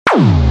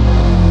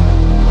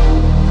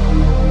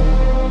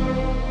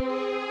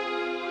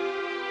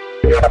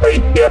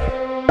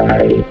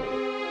Today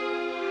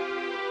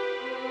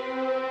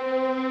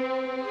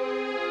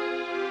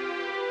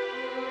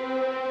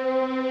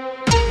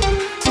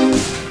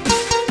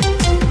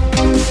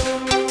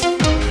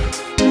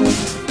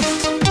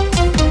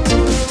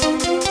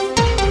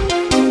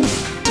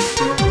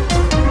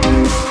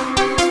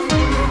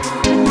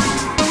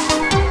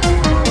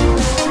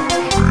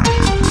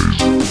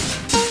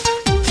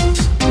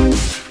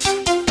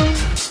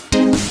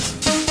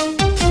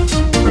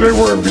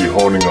we're going to be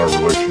honing our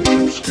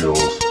relationship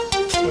skills,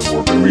 and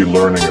we're going to be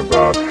learning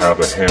about how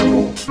to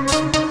handle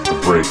the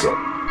breakup.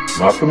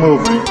 Not the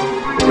movie,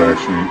 but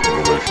actually a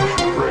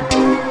relationship breakup.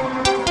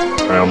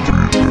 I'm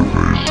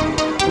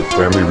FreeTheBass with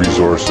Family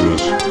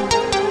Resources,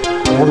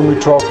 and we're going to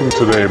be talking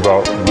today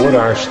about what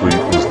actually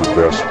is the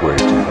best way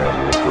to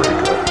handle a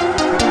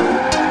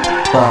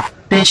breakup. Well,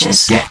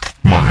 bitches get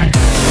mine.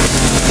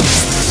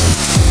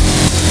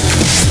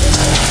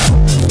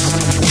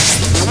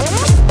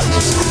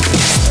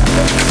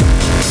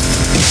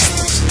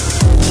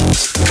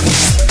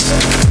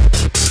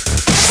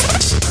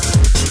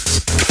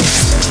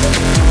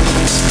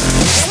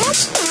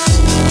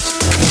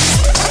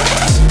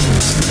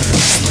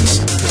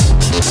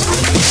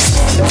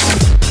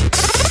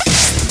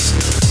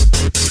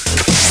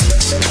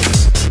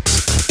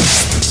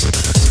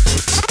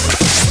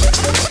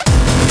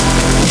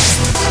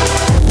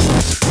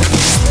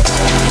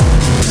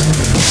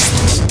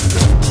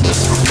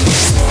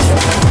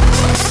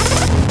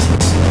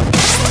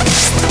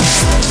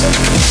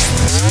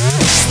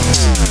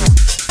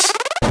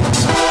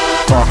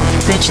 Well,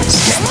 bitches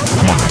get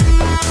mine.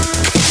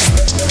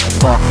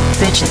 Well,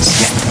 bitches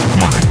get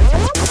mine.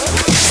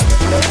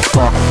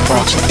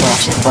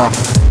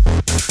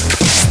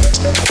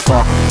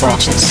 Well,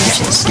 bitches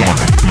get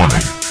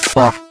mine.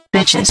 Well,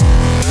 bitches.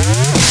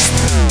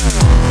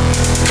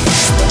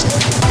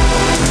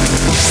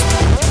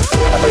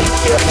 Well, bitches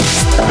get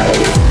mine.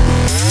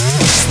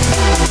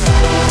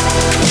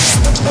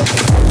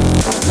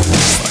 Well,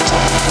 bitches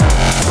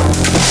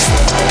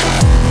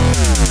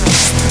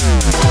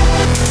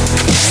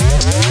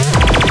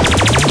get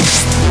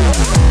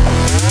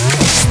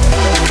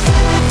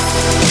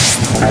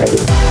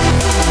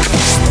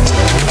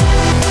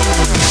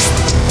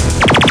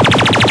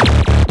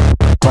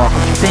mine. Well,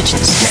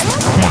 bitches get mine.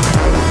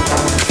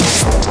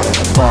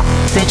 Well,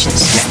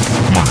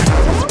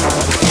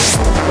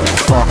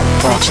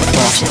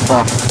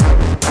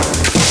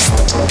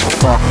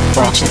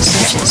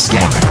 bitches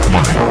get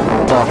mine.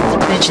 Well,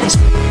 bitches.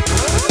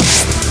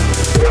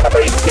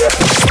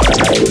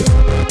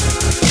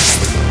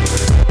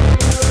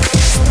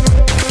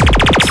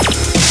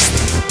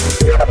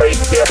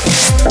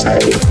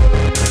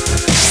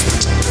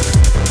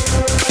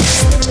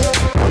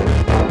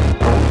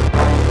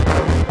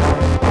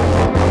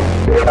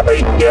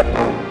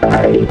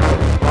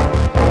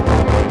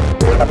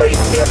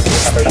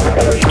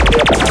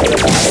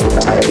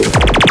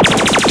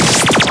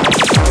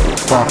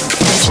 Well,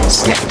 bitches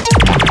get mine.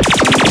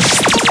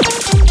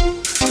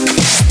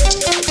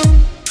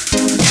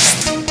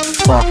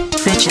 Well,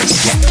 bitches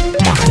get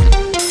mine.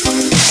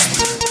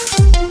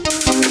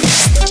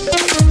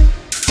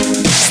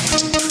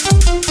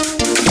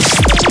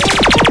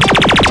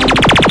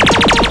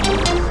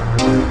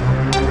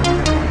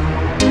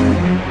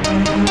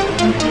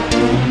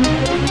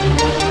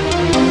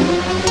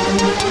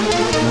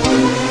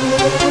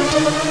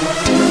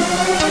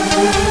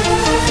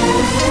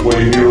 Well,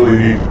 you really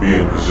need to be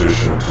in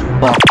position to.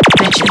 Well,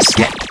 bitches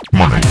get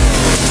mine.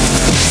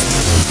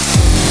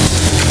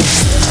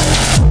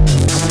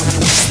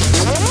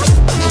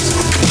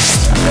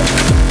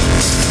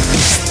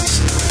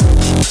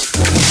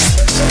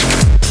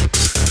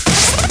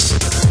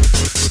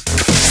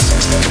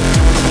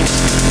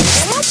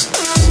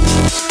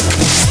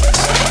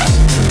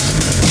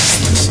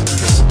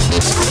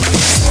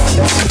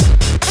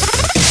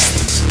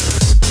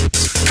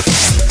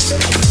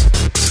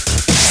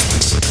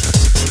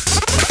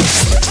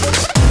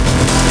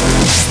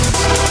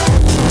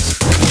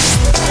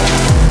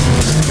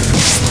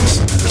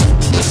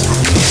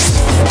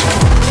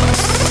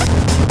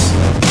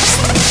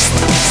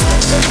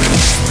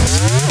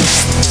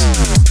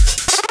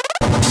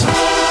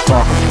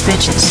 Well,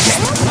 bitches get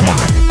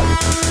mine.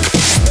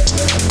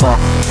 Well,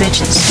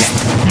 bitches get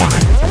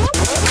mine.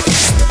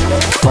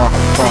 Well,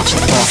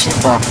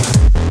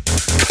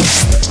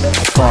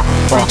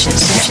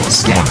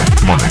 bitches get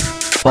mine.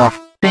 Well,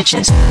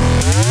 bitches.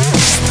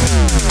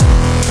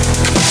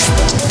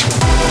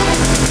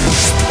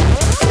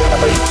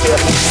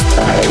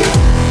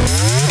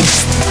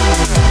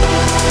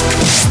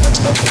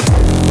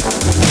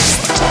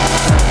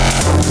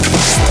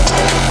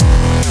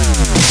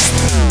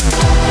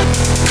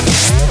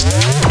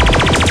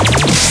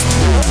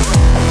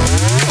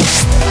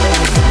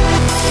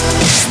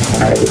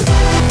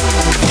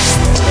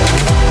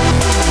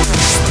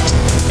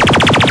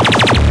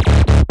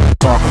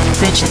 Well,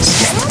 bitches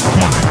get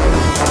mine.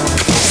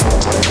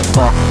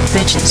 Well,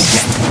 bitches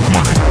get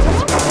mine.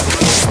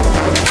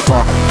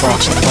 Well,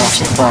 bitches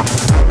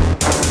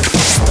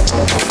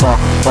Fuck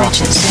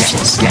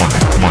bitches get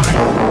money.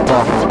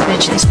 Fuck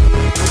bitches.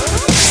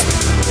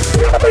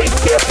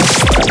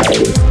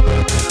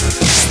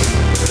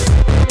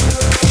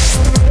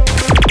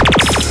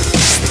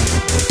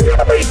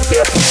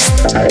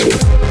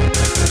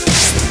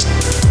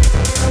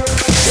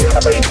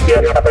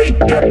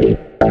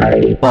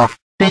 Fuck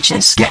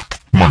bitches get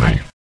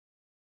money.